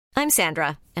I'm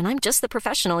Sandra, and I'm just the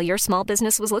professional your small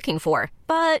business was looking for.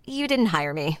 But you didn't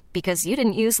hire me because you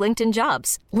didn't use LinkedIn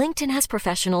Jobs. LinkedIn has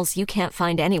professionals you can't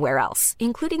find anywhere else,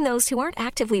 including those who aren't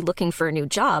actively looking for a new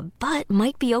job, but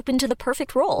might be open to the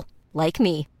perfect role, like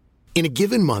me. In a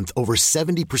given month, over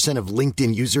 70% of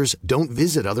LinkedIn users don't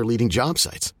visit other leading job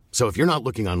sites. So if you're not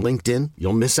looking on LinkedIn,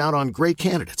 you'll miss out on great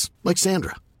candidates like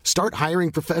Sandra. Start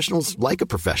hiring professionals like a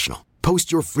professional.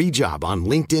 Post your free job on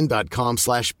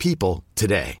linkedin.com/people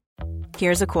today.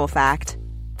 Here's a cool fact.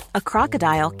 A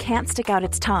crocodile can't stick out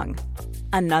its tongue.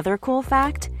 Another cool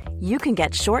fact, you can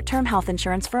get short-term health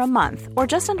insurance for a month or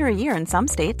just under a year in some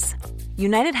states.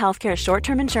 United Healthcare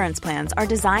short-term insurance plans are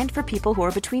designed for people who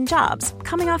are between jobs,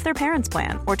 coming off their parents'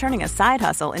 plan, or turning a side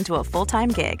hustle into a full-time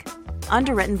gig.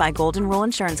 Underwritten by Golden Rule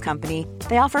Insurance Company,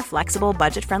 they offer flexible,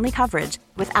 budget-friendly coverage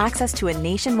with access to a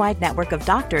nationwide network of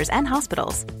doctors and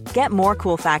hospitals. Get more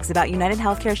cool facts about United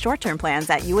Healthcare short-term plans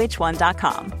at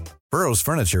uh1.com. Burrow's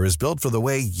furniture is built for the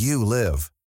way you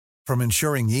live. From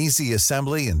ensuring easy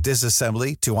assembly and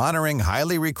disassembly to honoring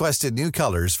highly requested new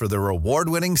colors for their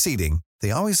award-winning seating,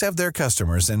 they always have their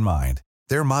customers in mind.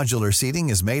 Their modular seating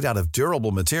is made out of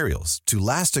durable materials to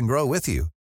last and grow with you.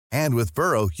 And with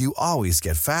Burrow, you always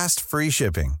get fast, free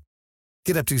shipping.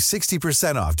 Get up to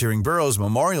 60% off during Burrow's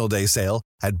Memorial Day sale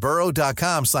at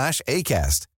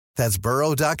burrow.com/ACAST. That's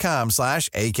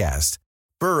burrow.com/ACAST.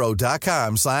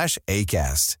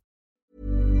 burrow.com/ACAST.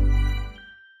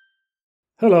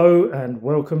 Hello and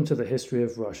welcome to the History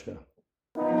of Russia.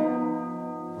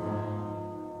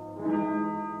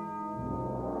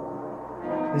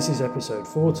 This is episode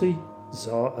 40,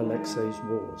 Tsar Alexei's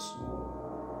Wars.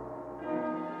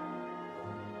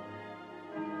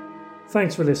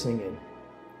 Thanks for listening in.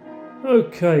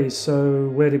 Okay, so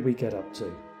where did we get up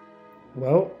to?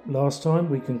 Well, last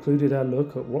time we concluded our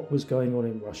look at what was going on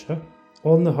in Russia,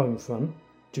 on the home front,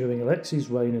 during Alexei's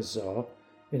reign as Tsar,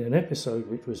 in an episode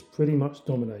which was pretty much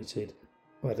dominated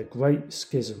by the Great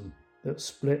Schism that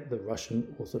split the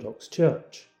Russian Orthodox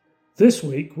Church. This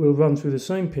week we'll run through the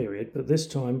same period, but this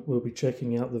time we'll be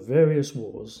checking out the various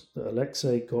wars that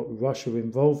Alexei got Russia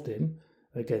involved in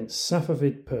against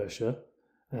Safavid Persia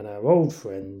and our old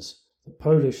friends, the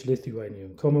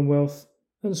Polish-Lithuanian Commonwealth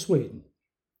and Sweden.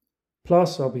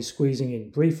 Plus I'll be squeezing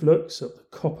in brief looks at the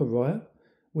Copper Riot,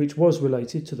 which was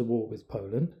related to the war with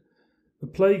Poland, the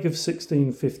Plague of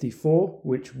 1654,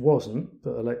 which wasn't,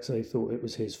 but Alexei thought it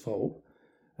was his fault,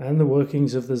 and the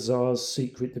workings of the Tsar's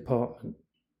secret department.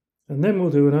 And then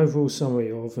we'll do an overall summary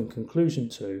of and conclusion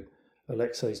to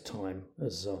Alexei's time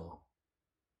as Tsar.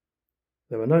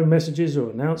 There are no messages or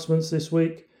announcements this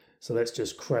week, so let's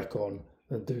just crack on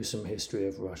and do some history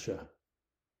of Russia.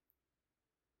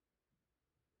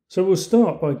 So we'll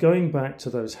start by going back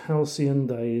to those halcyon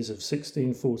days of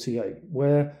 1648,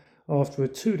 where, after a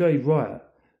 2-day riot,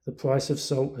 the price of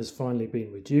salt has finally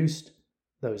been reduced,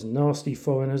 those nasty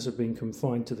foreigners have been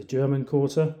confined to the German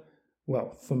quarter,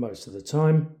 well, for most of the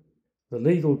time, the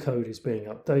legal code is being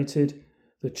updated,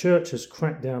 the church has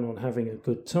cracked down on having a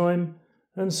good time,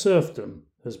 and serfdom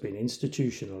has been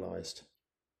institutionalised.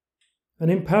 And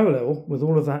in parallel with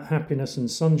all of that happiness and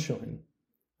sunshine,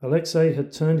 Alexei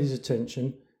had turned his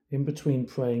attention, in between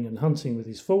praying and hunting with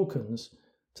his falcons,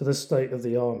 to the state of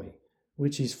the army,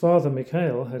 which his father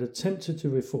Mikhail had attempted to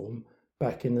reform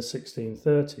back in the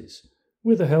 1630s,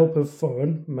 with the help of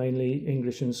foreign, mainly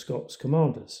English and Scots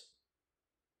commanders.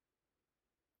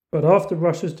 But after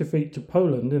Russia's defeat to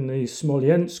Poland in the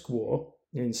Smolensk War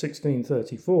in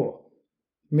 1634,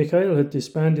 Mikhail had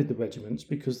disbanded the regiments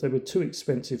because they were too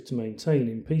expensive to maintain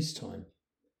in peacetime.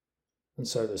 And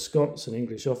so the Scots and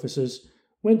English officers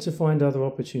went to find other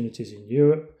opportunities in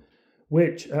Europe,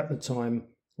 which at the time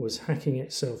was hacking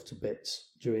itself to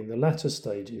bits during the latter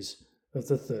stages of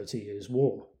the 30 Years'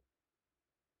 War.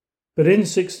 But in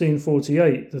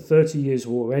 1648, the 30 Years'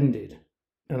 War ended,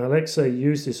 and Alexei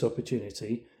used this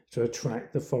opportunity to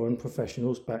attract the foreign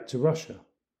professionals back to Russia,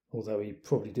 although he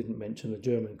probably didn't mention the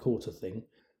German quarter thing,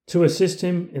 to assist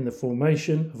him in the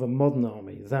formation of a modern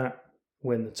army that,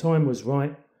 when the time was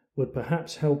right, would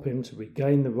perhaps help him to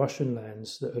regain the Russian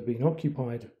lands that had been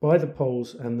occupied by the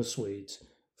Poles and the Swedes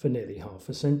for nearly half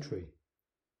a century.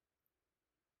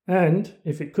 And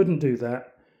if it couldn't do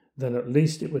that, then at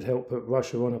least it would help put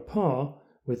Russia on a par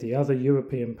with the other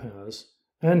European powers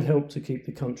and help to keep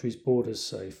the country's borders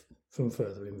safe from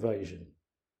further invasion.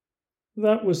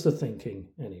 That was the thinking,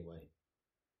 anyway.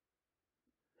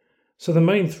 So the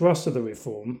main thrust of the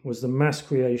reform was the mass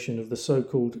creation of the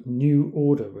so-called New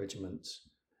Order regiments,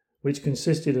 which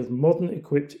consisted of modern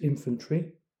equipped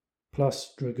infantry,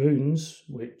 plus dragoons,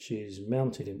 which is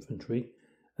mounted infantry,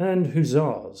 and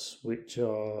hussars, which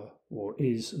are or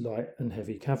is light and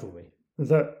heavy cavalry,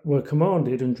 that were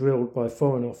commanded and drilled by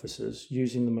foreign officers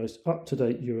using the most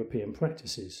up-to-date European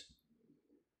practices.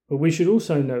 But we should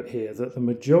also note here that the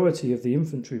majority of the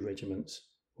infantry regiments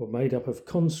were made up of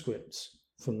conscripts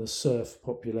from the serf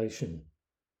population.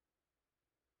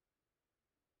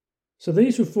 So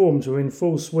these reforms were in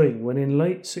full swing when in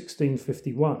late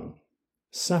 1651,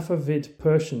 Safavid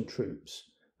Persian troops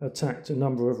attacked a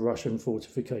number of Russian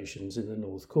fortifications in the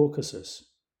North Caucasus.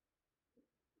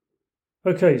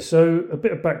 Okay, so a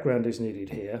bit of background is needed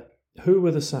here. Who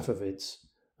were the Safavids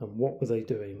and what were they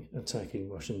doing attacking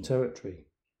Russian territory?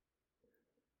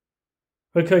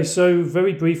 Okay, so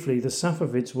very briefly, the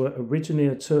Safavids were originally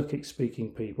a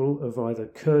Turkic-speaking people of either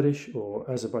Kurdish or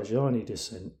Azerbaijani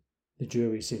descent, the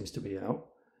jury seems to be out,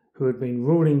 who had been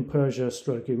ruling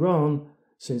Persia/Iran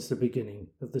since the beginning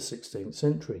of the 16th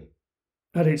century.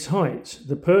 At its height,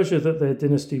 the Persia that their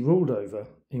dynasty ruled over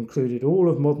included all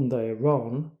of modern-day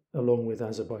Iran, along with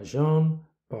Azerbaijan,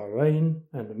 Bahrain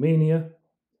and Armenia,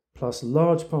 plus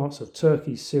large parts of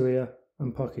Turkey, Syria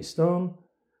and Pakistan,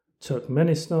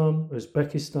 Turkmenistan,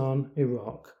 Uzbekistan,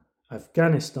 Iraq,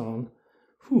 Afghanistan,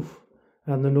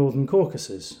 and the Northern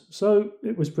Caucasus, so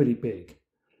it was pretty big.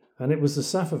 And it was the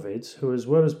Safavids who, as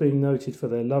well as being noted for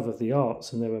their love of the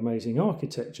arts and their amazing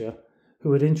architecture,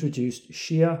 who had introduced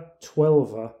Shia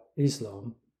Twelver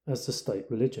Islam as the state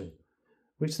religion,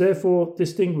 which therefore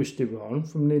distinguished Iran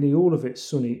from nearly all of its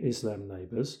Sunni Islam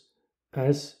neighbours,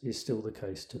 as is still the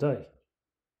case today.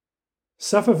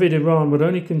 Safavid Iran would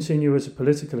only continue as a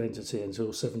political entity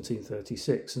until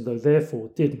 1736, and though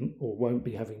therefore didn't or won't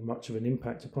be having much of an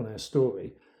impact upon our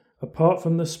story, apart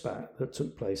from the spat that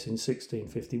took place in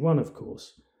 1651, of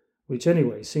course, which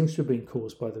anyway seems to have been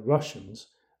caused by the Russians,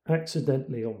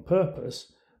 accidentally on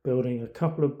purpose, building a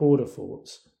couple of border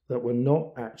forts that were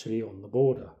not actually on the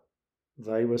border.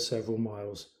 They were several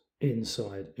miles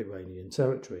inside Iranian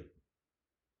territory.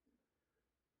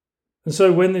 And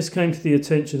so when this came to the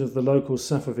attention of the local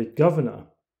Safavid governor,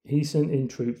 he sent in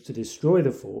troops to destroy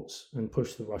the forts and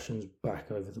push the Russians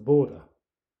back over the border.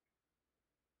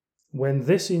 When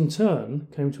this in turn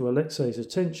came to Alexei's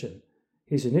attention,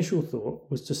 his initial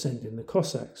thought was to send in the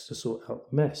Cossacks to sort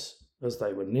out the mess, as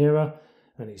they were nearer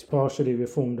and his partially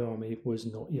reformed army was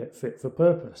not yet fit for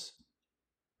purpose.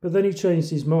 But then he changed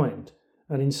his mind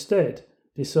and instead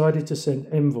decided to send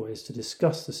envoys to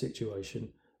discuss the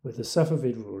situation with the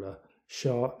Safavid ruler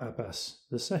Shah Abbas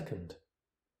II.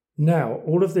 Now,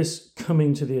 all of this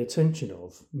coming to the attention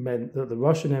of meant that the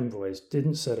Russian envoys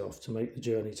didn't set off to make the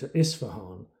journey to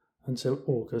Isfahan until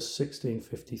August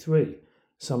 1653,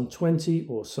 some 20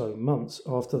 or so months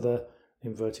after the,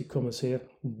 inverted commas here,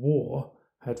 war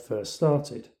had first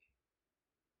started.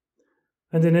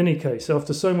 And in any case,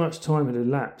 after so much time had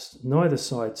elapsed, neither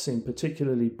side seemed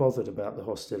particularly bothered about the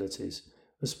hostilities,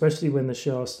 especially when the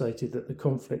Shah stated that the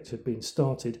conflict had been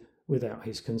started without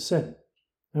his consent.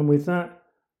 And with that,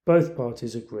 both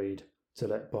parties agreed to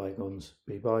let bygones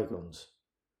be bygones.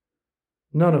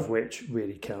 None of which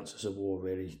really counts as a war,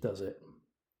 really, does it?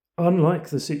 Unlike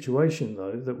the situation,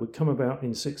 though, that would come about in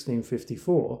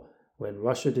 1654, when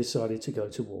Russia decided to go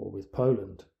to war with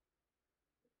Poland.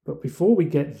 But before we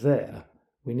get there,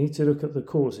 we need to look at the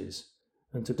causes,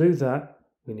 and to do that,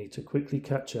 we need to quickly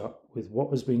catch up with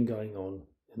what has been going on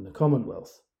in the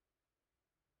Commonwealth.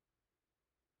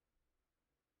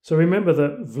 So remember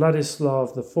that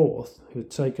Vladislav IV,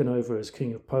 who'd taken over as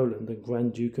King of Poland and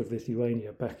Grand Duke of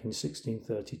Lithuania back in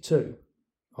 1632,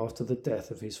 after the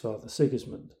death of his father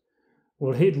Sigismund,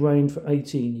 well, he'd reigned for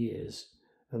 18 years,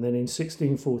 and then in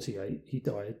 1648 he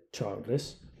died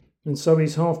childless, and so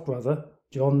his half-brother,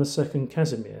 John II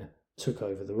Casimir, took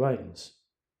over the reins.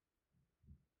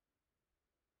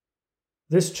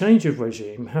 This change of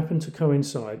regime happened to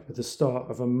coincide with the start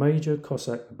of a major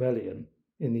Cossack rebellion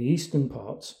in the eastern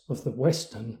parts of the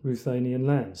western Ruthenian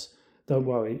lands. Don't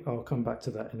worry, I'll come back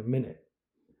to that in a minute.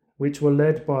 Which were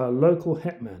led by a local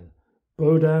hetman,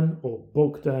 Bogdan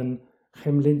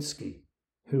Chmielinski,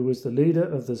 who was the leader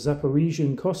of the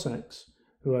Zaporizhian Cossacks,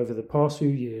 who over the past few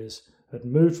years had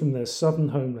moved from their southern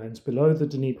homelands below the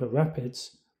Dnieper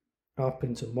Rapids up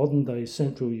into modern-day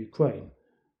central Ukraine,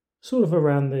 sort of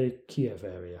around the Kiev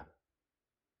area.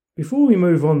 Before we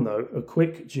move on, though, a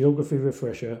quick geography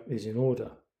refresher is in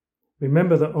order.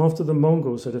 Remember that after the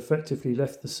Mongols had effectively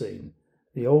left the scene,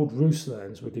 the old Rus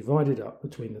lands were divided up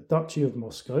between the Duchy of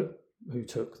Moscow, who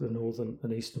took the northern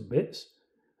and eastern bits,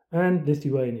 and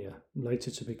Lithuania,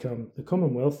 later to become the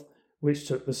Commonwealth, which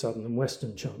took the southern and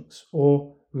western chunks,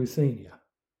 or Ruthenia.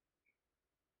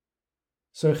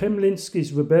 So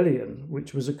Chmielinski's rebellion,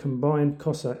 which was a combined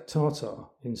Cossack-Tatar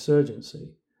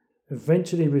insurgency,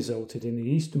 eventually resulted in the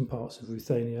eastern parts of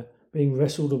Ruthenia being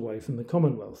wrestled away from the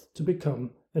Commonwealth to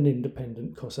become an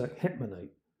independent Cossack hetmanate.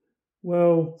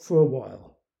 Well, for a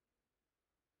while.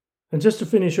 And just to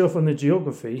finish off on the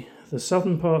geography, the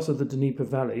southern parts of the Dnieper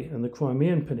Valley and the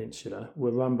Crimean Peninsula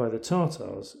were run by the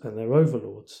Tatars and their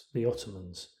overlords, the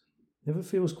Ottomans. Never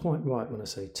feels quite right when I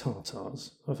say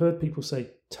Tatars. I've heard people say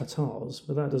Tatars,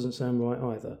 but that doesn't sound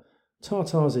right either.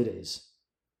 Tatars it is.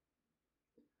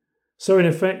 So in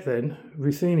effect then,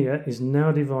 Ruthenia is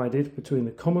now divided between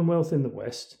the Commonwealth in the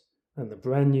west and the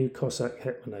brand new Cossack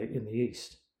hetmanate in the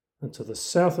east. And to the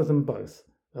south of them both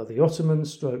are the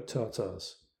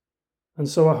Ottomans/Tatars. And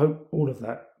so I hope all of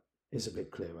that is a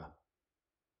bit clearer.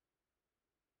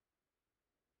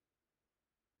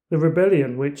 The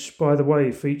rebellion, which, by the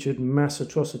way, featured mass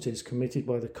atrocities committed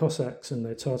by the Cossacks and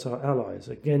their Tatar allies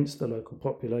against the local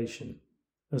population,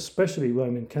 especially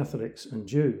Roman Catholics and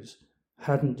Jews,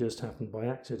 hadn't just happened by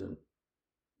accident.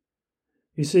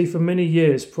 You see, for many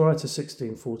years prior to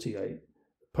 1648,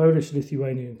 the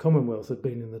Polish-Lithuanian Commonwealth had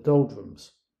been in the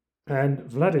doldrums, and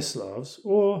Vladislav's,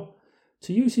 or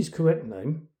to use his correct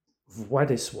name,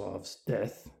 Władysław's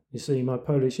death, you see my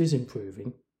Polish is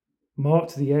improving,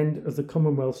 marked the end of the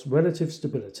Commonwealth's relative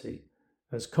stability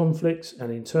as conflicts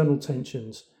and internal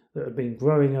tensions that had been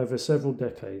growing over several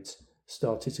decades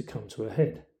started to come to a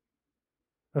head.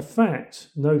 A fact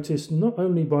noticed not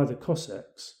only by the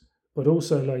Cossacks, but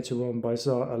also later on by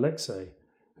Tsar Alexei,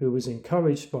 who was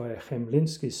encouraged by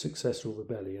Chemlinsky's successful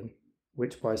rebellion,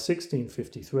 which by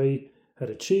 1653 had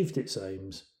achieved its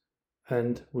aims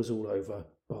and was all over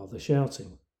bar the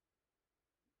shouting.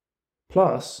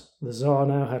 Plus, the Tsar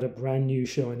now had a brand new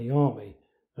shiny army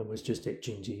and was just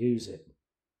itching to use it.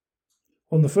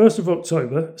 On the 1st of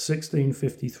October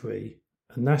 1653,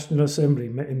 a National Assembly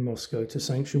met in Moscow to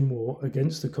sanction war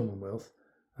against the Commonwealth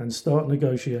and start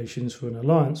negotiations for an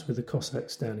alliance with the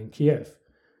Cossacks down in Kiev,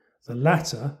 the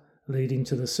latter leading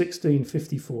to the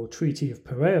 1654 Treaty of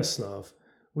Pereyaslav,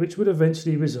 which would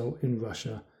eventually result in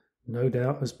Russia, no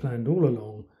doubt as planned all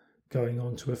along, going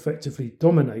on to effectively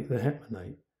dominate the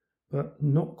hetmanate, but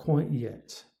not quite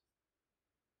yet.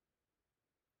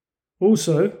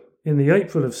 Also, in the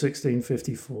April of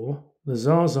 1654, the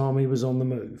Tsar's army was on the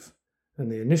move,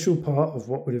 and the initial part of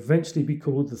what would eventually be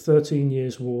called the 13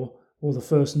 Years' War, or the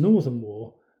First Northern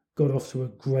War, got off to a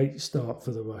great start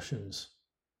for the Russians.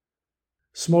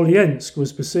 Smolensk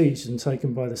was besieged and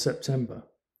taken by the September,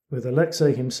 with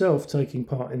Alexei himself taking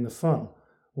part in the fun,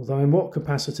 although in what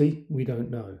capacity we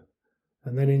don't know.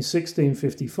 And then in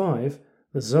 1655,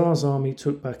 the Tsar's army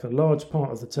took back a large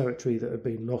part of the territory that had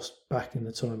been lost back in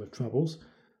the time of troubles,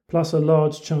 plus a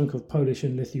large chunk of Polish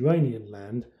and Lithuanian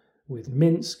land, with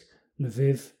Minsk,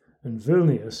 Lviv and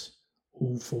Vilnius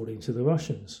all falling to the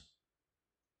Russians.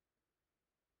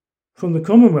 From the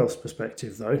Commonwealth's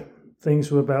perspective, though,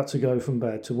 things were about to go from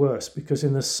bad to worse, because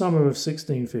in the summer of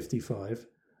 1655,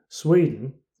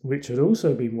 Sweden, which had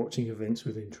also been watching events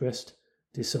with interest,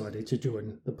 decided to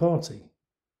join the party.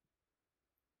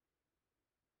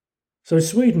 So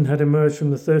Sweden had emerged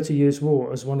from the 30 Years'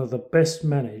 War as one of the best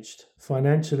managed,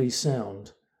 financially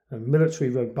sound and military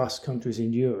robust countries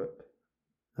in Europe,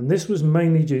 and this was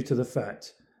mainly due to the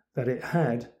fact that it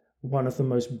had one of the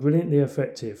most brilliantly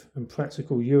effective and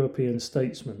practical European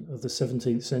statesmen of the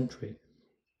 17th century,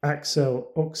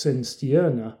 Axel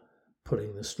Oxenstierna,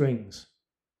 pulling the strings.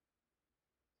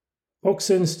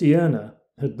 Oxenstierna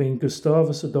had been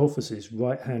Gustavus Adolphus's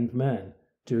right-hand man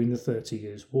during the 30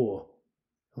 Years' War,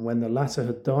 and when the latter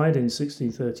had died in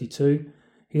 1632,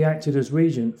 he acted as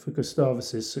regent for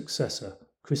Gustavus's successor,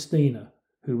 Christina,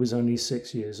 who was only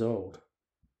 6 years old.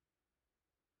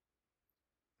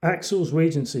 Axel's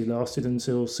regency lasted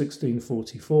until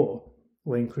 1644,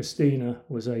 when Christina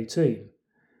was 18,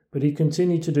 but he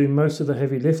continued to do most of the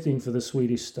heavy lifting for the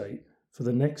Swedish state for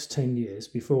the next 10 years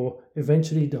before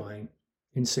eventually dying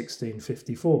in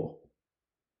 1654.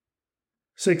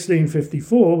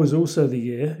 1654 was also the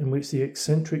year in which the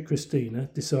eccentric Christina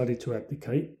decided to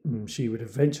abdicate, and she would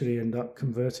eventually end up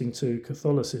converting to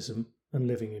Catholicism and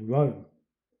living in Rome,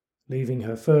 leaving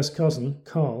her first cousin,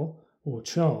 Karl, or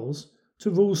Charles, to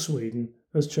rule Sweden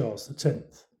as Charles X. And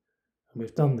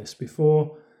we've done this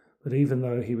before, but even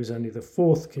though he was only the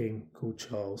fourth king called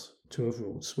Charles to have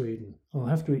ruled Sweden, I'll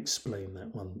have to explain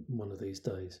that one of these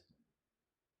days.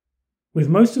 With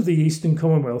most of the Eastern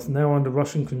Commonwealth now under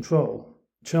Russian control,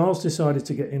 Charles decided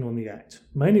to get in on the act,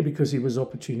 mainly because he was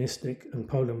opportunistic and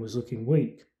Poland was looking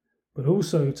weak, but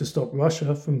also to stop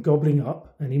Russia from gobbling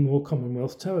up any more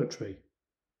Commonwealth territory.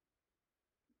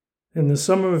 In the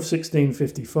summer of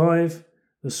 1655,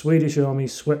 the Swedish army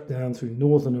swept down through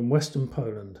northern and western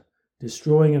Poland,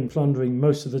 destroying and plundering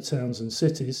most of the towns and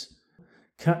cities,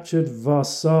 captured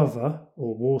Warszawa,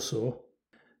 or Warsaw,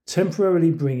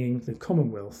 temporarily bringing the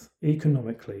Commonwealth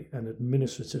economically and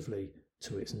administratively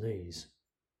to its knees.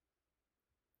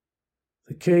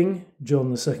 The king,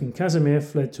 John II Casimir,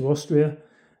 fled to Austria,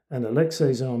 and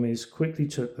Alexei's armies quickly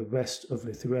took the rest of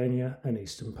Lithuania and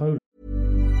eastern Poland.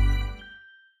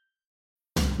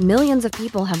 Millions of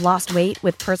people have lost weight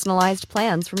with personalized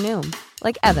plans from Noom.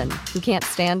 Like Evan, who can't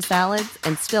stand salads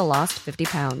and still lost 50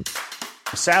 pounds.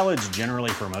 Salads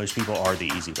generally for most people are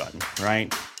the easy button,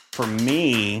 right? For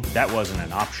me, that wasn't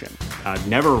an option. I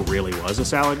never really was a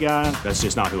salad guy. That's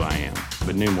just not who I am.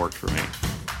 But Noom worked for me.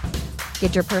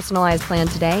 Get your personalized plan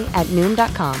today at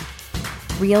Noom.com.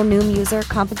 Real Noom user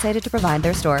compensated to provide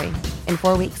their story. In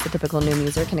 4 weeks, the typical Noom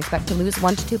user can expect to lose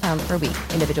 1 to 2 pounds per week.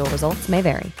 Individual results may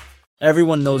vary.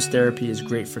 Everyone knows therapy is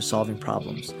great for solving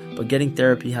problems, but getting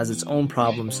therapy has its own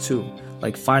problems too,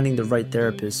 like finding the right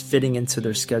therapist, fitting into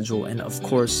their schedule, and of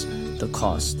course, the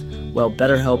cost. Well,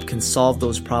 BetterHelp can solve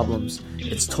those problems.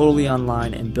 It's totally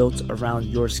online and built around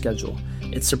your schedule.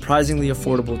 It's surprisingly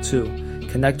affordable too.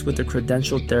 Connect with a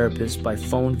credentialed therapist by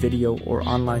phone, video, or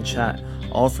online chat,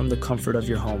 all from the comfort of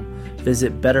your home.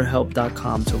 Visit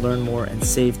BetterHelp.com to learn more and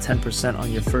save 10%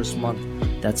 on your first month.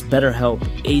 That's BetterHelp,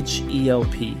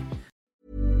 H-E-L-P.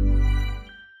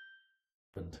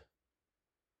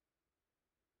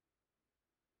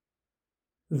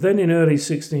 Then in early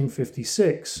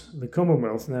 1656, the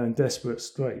Commonwealth, now in desperate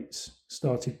straits,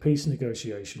 started peace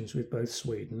negotiations with both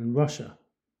Sweden and Russia,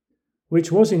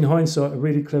 which was in hindsight a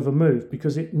really clever move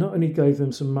because it not only gave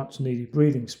them some much needed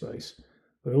breathing space,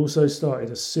 but also started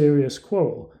a serious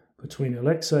quarrel between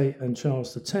Alexei and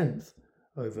Charles X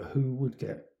over who would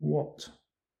get what.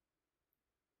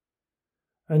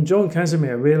 And John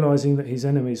Casimir, realising that his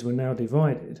enemies were now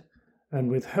divided,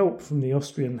 and with help from the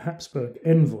Austrian Habsburg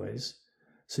envoys,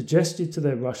 suggested to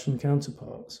their Russian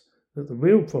counterparts that the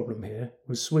real problem here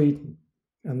was Sweden,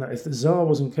 and that if the Tsar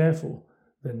wasn't careful,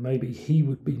 then maybe he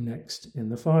would be next in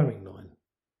the firing line.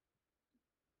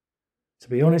 To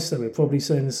be honest, they were probably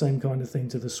saying the same kind of thing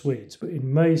to the Swedes, but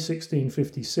in May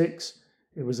 1656,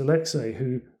 it was Alexei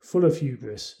who, full of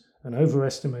hubris and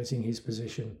overestimating his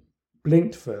position,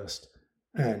 blinked first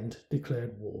and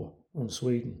declared war on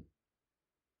Sweden.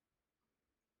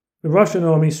 The Russian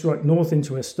army struck north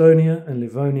into Estonia and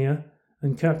Livonia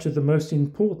and captured the most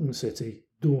important city,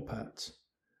 Dorpat.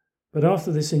 But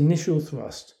after this initial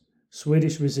thrust,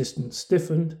 Swedish resistance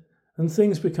stiffened and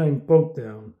things became bogged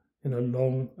down in a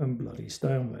long and bloody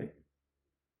stalemate.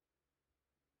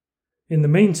 In the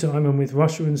meantime, and with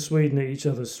Russia and Sweden at each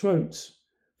other's throats,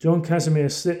 John Casimir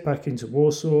slipped back into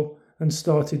Warsaw and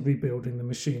started rebuilding the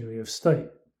machinery of state.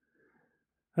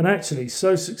 And actually,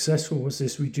 so successful was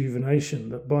this rejuvenation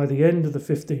that by the end of the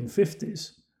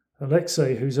 1550s,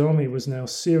 Alexei, whose army was now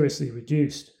seriously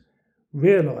reduced,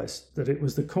 realised that it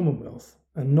was the Commonwealth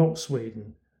and not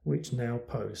Sweden which now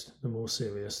posed the more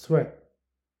serious threat.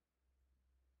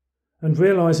 And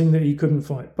realising that he couldn't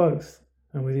fight both,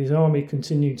 and with his army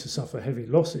continuing to suffer heavy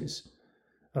losses,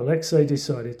 Alexei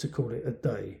decided to call it a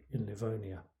day in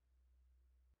Livonia.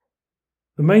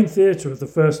 The main theatre of the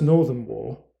First Northern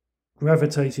War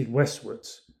gravitated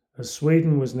westwards, as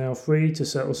Sweden was now free to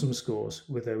settle some scores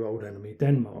with their old enemy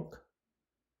Denmark.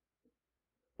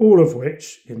 All of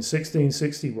which, in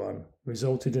 1661,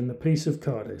 resulted in the Peace of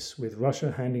Cardiff, with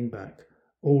Russia handing back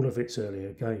all of its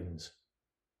earlier gains.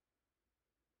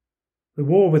 The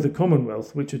war with the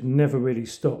Commonwealth, which had never really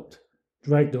stopped,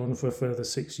 dragged on for a further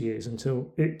 6 years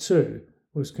until it too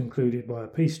was concluded by a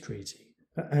peace treaty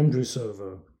at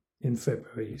Andrusovo in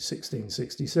February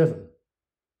 1667.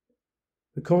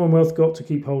 The Commonwealth got to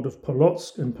keep hold of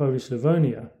Polotsk and Polish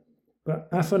Livonia,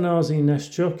 but Afanasy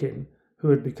Neshchokin, who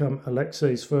had become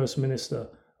Alexei's first minister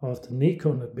after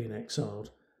Nikon had been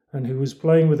exiled, and who was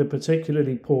playing with a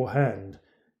particularly poor hand,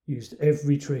 used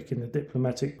every trick in the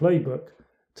diplomatic playbook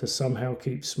to somehow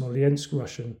keep Smolensk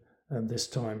Russian, and this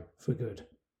time for good,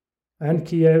 and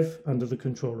Kiev under the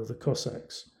control of the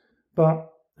Cossacks.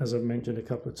 But, as I've mentioned a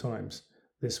couple of times,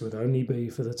 this would only be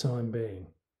for the time being.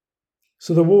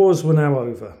 So the wars were now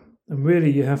over, and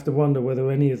really you have to wonder whether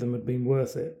any of them had been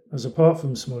worth it, as apart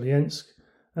from Smolensk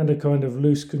and a kind of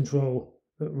loose control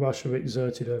that Russia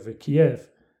exerted over Kiev,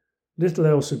 little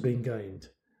else had been gained,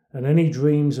 and any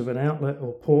dreams of an outlet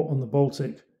or port on the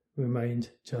Baltic remained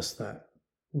just that,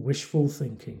 wishful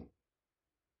thinking.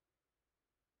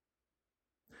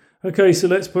 Okay, so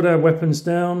let's put our weapons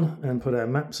down and put our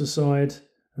maps aside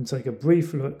and take a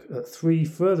brief look at 3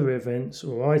 further events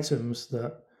or items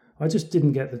that I just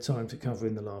didn't get the time to cover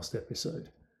in the last episode.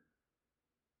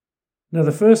 Now,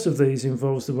 the first of these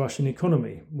involves the Russian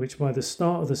economy, which by the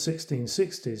start of the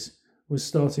 1660s was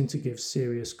starting to give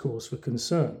serious cause for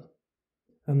concern.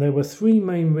 And there were three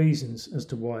main reasons as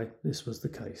to why this was the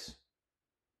case.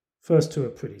 First two are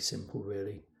pretty simple,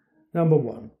 really. Number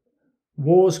one,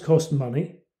 wars cost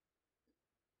money.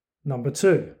 Number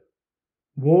two,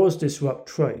 wars disrupt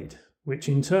trade, which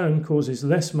in turn causes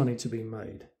less money to be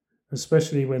made,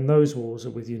 especially when those wars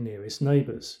are with your nearest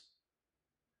neighbours.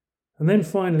 And then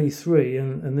finally three,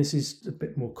 and this is a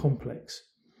bit more complex.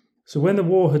 So when the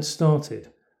war had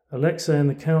started, Alexei and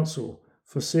the council,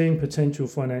 foreseeing potential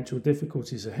financial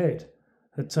difficulties ahead,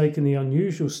 had taken the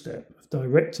unusual step of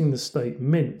directing the state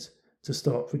mint to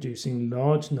start producing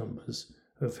large numbers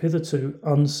of hitherto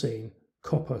unseen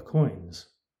copper coins.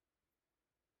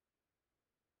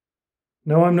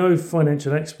 Now, I'm no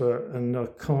financial expert and I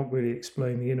can't really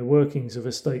explain the inner workings of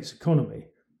a state's economy,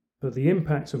 but the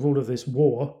impact of all of this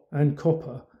war and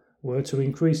copper were to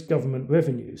increase government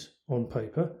revenues on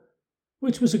paper,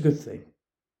 which was a good thing,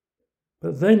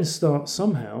 but then start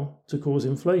somehow to cause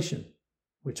inflation,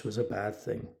 which was a bad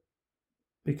thing,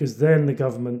 because then the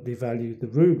government devalued the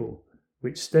ruble,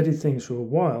 which steadied things for a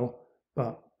while,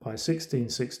 but by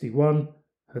 1661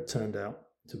 had turned out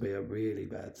to be a really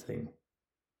bad thing.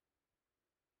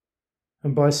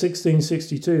 And by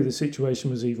 1662 the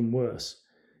situation was even worse.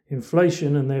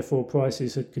 Inflation and therefore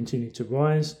prices had continued to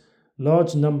rise.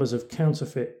 Large numbers of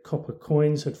counterfeit copper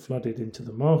coins had flooded into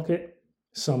the market,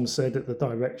 some said at the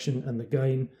direction and the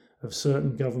gain of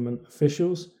certain government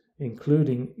officials,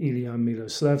 including Ilya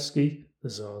Miloslavsky, the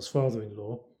Tsar's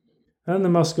father-in-law, and the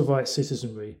Muscovite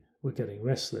citizenry were getting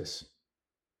restless.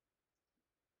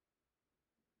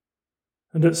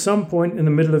 And at some point in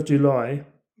the middle of July,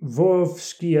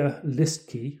 Vorovskaya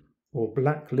listki, or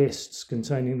black lists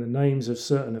containing the names of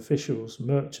certain officials,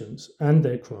 merchants, and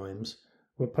their crimes,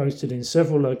 were posted in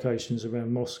several locations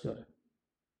around Moscow.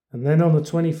 And then on the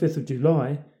 25th of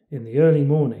July, in the early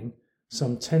morning,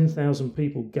 some 10,000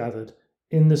 people gathered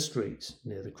in the streets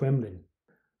near the Kremlin.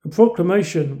 A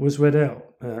proclamation was read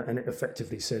out, and it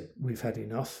effectively said, "We've had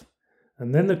enough."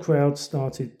 And then the crowd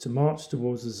started to march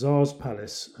towards the Tsar's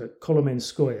palace at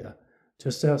Kolomenskoye,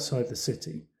 just outside the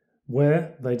city,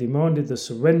 where they demanded the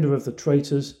surrender of the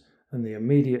traitors and the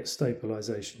immediate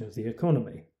stabilisation of the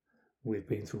economy. We've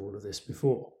been through all of this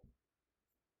before.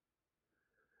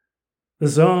 The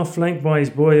Tsar, flanked by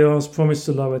his boyars, promised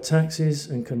to lower taxes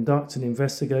and conduct an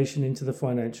investigation into the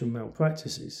financial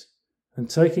malpractices. And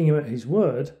taking him at his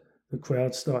word, the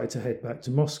crowd started to head back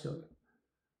to Moscow.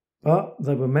 But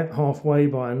they were met halfway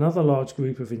by another large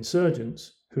group of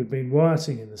insurgents who had been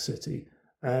rioting in the city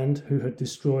and who had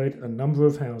destroyed a number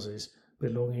of houses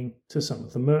belonging to some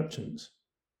of the merchants.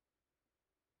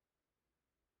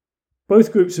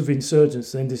 Both groups of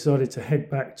insurgents then decided to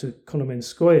head back to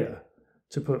Kolomenskoye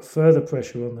to put further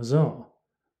pressure on the Tsar,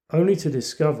 only to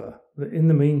discover that in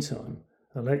the meantime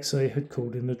Alexei had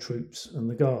called in the troops and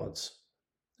the guards,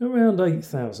 around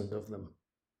 8,000 of them.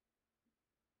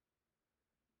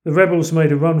 The rebels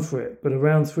made a run for it, but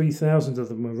around 3,000 of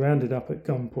them were rounded up at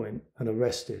gunpoint and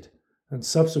arrested, and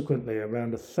subsequently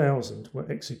around 1,000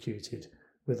 were executed,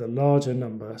 with a larger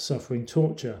number suffering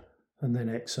torture and then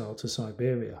exiled to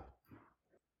Siberia.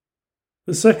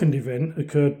 The second event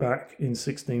occurred back in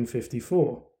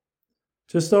 1654.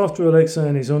 Just after Alexei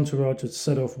and his entourage had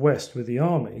set off west with the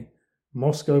army,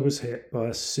 Moscow was hit by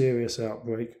a serious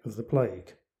outbreak of the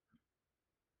plague.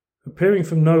 Appearing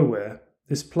from nowhere,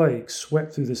 this plague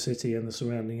swept through the city and the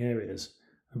surrounding areas,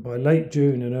 and by late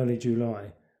June and early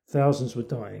July, thousands were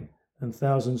dying and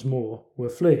thousands more were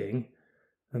fleeing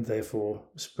and therefore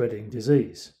spreading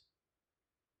disease.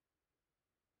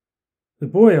 The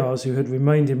boyars who had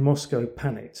remained in Moscow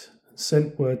panicked and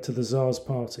sent word to the Tsar's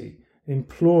party,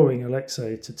 imploring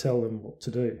Alexei to tell them what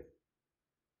to do.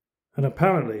 And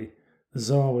apparently the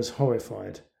Tsar was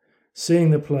horrified, seeing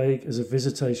the plague as a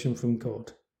visitation from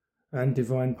God and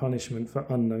divine punishment for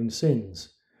unknown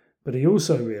sins. But he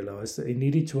also realised that he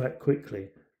needed to act quickly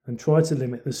and try to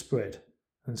limit the spread,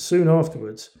 and soon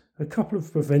afterwards a couple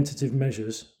of preventative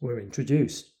measures were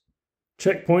introduced.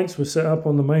 Checkpoints were set up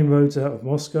on the main roads out of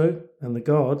Moscow, and the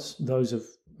guards, those of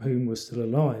whom were still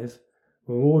alive,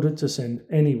 were ordered to send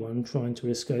anyone trying to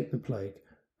escape the plague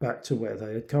back to where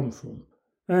they had come from,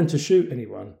 and to shoot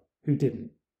anyone who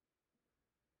didn't.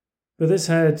 But this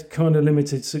had kind of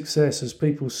limited success, as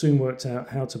people soon worked out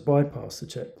how to bypass the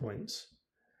checkpoints.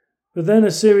 But then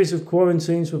a series of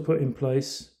quarantines were put in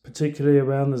place, particularly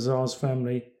around the Tsar's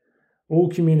family. All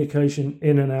communication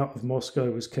in and out of Moscow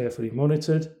was carefully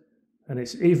monitored, and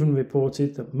it's even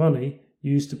reported that money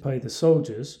used to pay the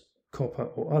soldiers, copper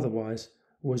or otherwise,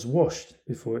 was washed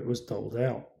before it was doled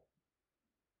out.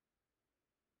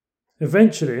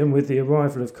 Eventually, and with the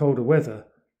arrival of colder weather,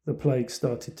 the plague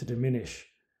started to diminish,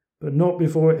 but not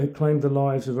before it had claimed the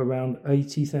lives of around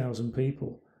 80,000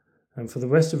 people, and for the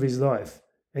rest of his life,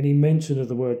 any mention of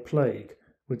the word plague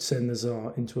would send the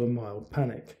Tsar into a mild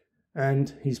panic, and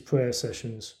his prayer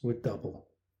sessions would double.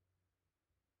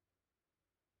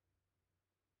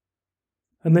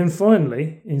 And then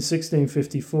finally, in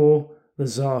 1654, the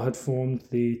Tsar had formed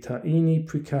the Tajny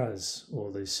Prikaz,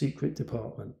 or the Secret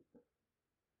Department.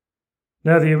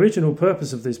 Now, the original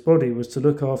purpose of this body was to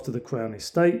look after the crown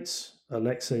estates,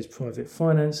 Alexei's private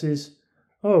finances,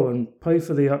 and pay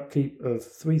for the upkeep of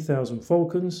 3,000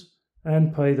 falcons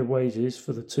and pay the wages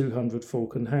for the 200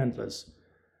 falcon handlers.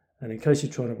 And in case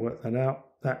you're trying to work that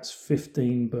out, that's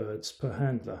 15 birds per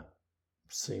handler.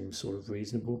 Seems sort of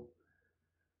reasonable.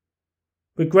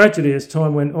 But gradually, as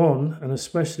time went on, and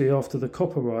especially after the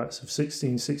copper riots of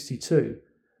 1662,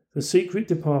 the secret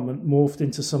department morphed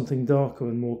into something darker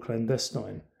and more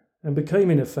clandestine, and became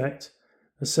in effect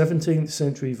a 17th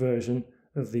century version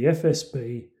of the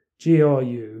FSB,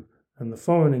 GRU, and the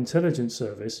Foreign Intelligence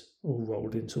Service all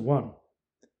rolled into one,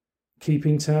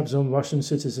 keeping tabs on Russian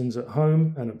citizens at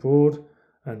home and abroad,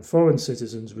 and foreign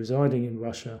citizens residing in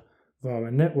Russia via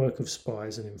a network of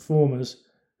spies and informers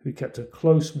who kept a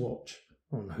close watch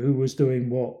on who was doing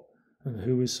what and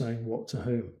who was saying what to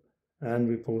whom, and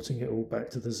reporting it all back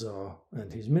to the Tsar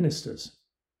and his ministers.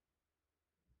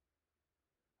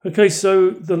 Okay,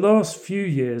 so the last few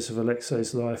years of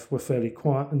Alexei's life were fairly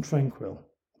quiet and tranquil,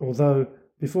 although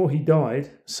before he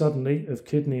died suddenly of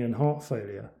kidney and heart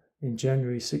failure in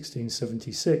January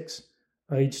 1676,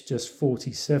 aged just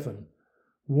 47,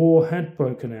 war had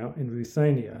broken out in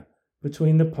Ruthenia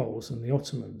between the Poles and the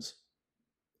Ottomans.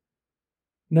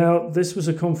 Now, this was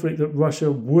a conflict that Russia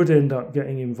would end up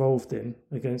getting involved in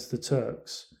against the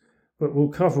Turks, but we'll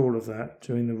cover all of that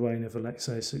during the reign of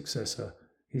Alexei's successor,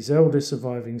 his eldest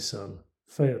surviving son,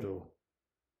 Fyodor.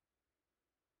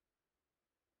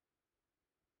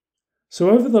 So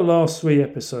over the last 3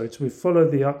 episodes, we've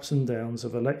followed the ups and downs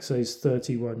of Alexei's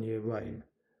 31-year reign.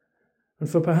 And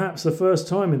for perhaps the first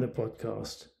time in the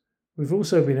podcast, we've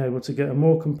also been able to get a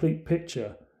more complete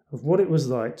picture of what it was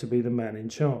like to be the man in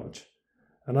charge.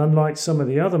 And unlike some of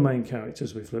the other main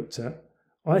characters we've looked at,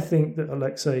 I think that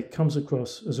Alexei comes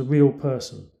across as a real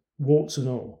person, warts and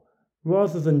all,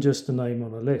 rather than just a name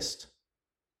on a list.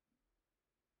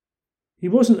 He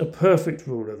wasn't a perfect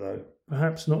ruler though,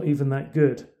 perhaps not even that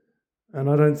good, and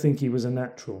I don't think he was a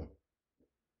natural.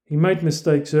 He made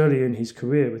mistakes early in his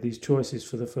career with his choices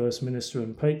for the First Minister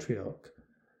and Patriarch,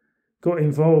 got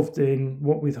involved in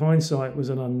what with hindsight was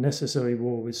an unnecessary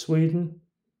war with Sweden,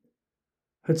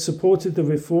 had supported the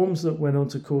reforms that went on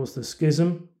to cause the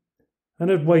schism,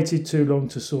 and had waited too long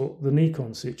to sort the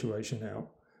Nikon situation out.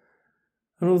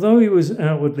 And although he was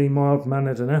outwardly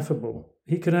mild-mannered and affable,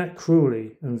 he could act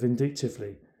cruelly and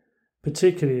vindictively,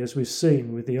 particularly as we've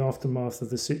seen with the aftermath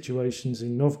of the situations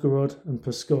in Novgorod and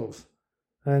Pskov,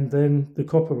 and then the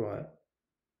copper riot.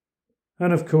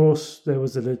 And of course, there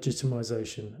was the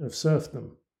legitimization of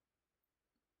serfdom.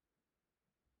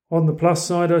 On the plus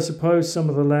side, I suppose, some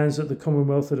of the lands that the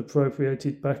Commonwealth had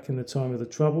appropriated back in the time of the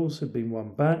Troubles had been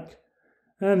won back,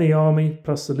 and the army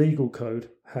plus the legal code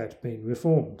had been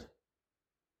reformed.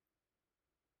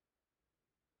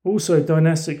 Also,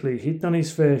 dynastically, he'd done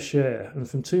his fair share, and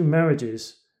from 2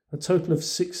 marriages, a total of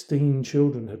 16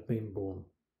 children had been born,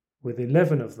 with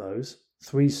 11 of those,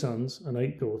 3 sons and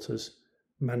 8 daughters,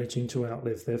 managing to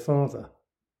outlive their father.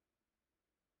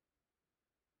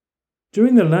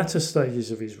 During the latter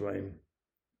stages of his reign,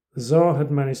 the Tsar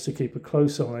had managed to keep a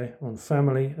close eye on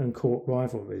family and court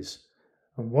rivalries,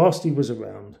 and whilst he was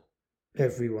around,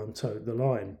 everyone toed the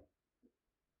line.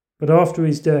 But after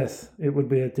his death, it would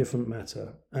be a different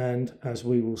matter, and, as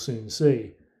we will soon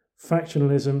see,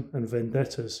 factionalism and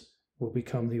vendettas will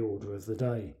become the order of the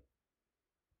day.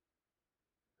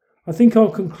 I think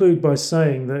I'll conclude by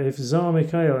saying that if Tsar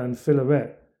Mikhail and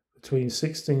Filaret, between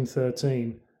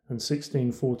 1613 and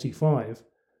 1645,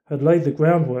 had laid the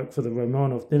groundwork for the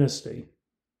Romanov dynasty,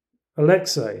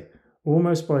 Alexei,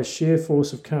 almost by sheer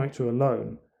force of character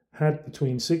alone, had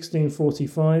between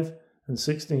 1645 and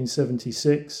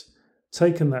 1676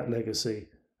 taken that legacy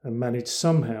and managed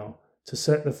somehow to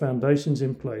set the foundations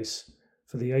in place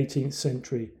for the 18th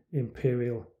century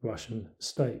Imperial Russian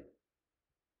state.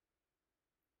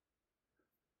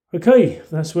 Okay,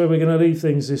 that's where we're going to leave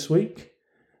things this week.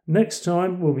 Next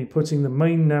time, we'll be putting the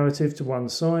main narrative to one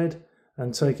side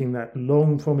and taking that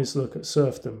long-promised look at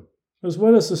serfdom, as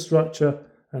well as the structure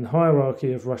and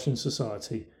hierarchy of Russian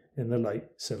society in the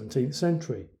late 17th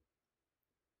century.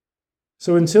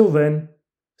 So until then,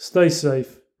 stay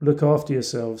safe, look after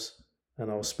yourselves,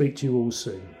 and I'll speak to you all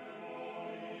soon.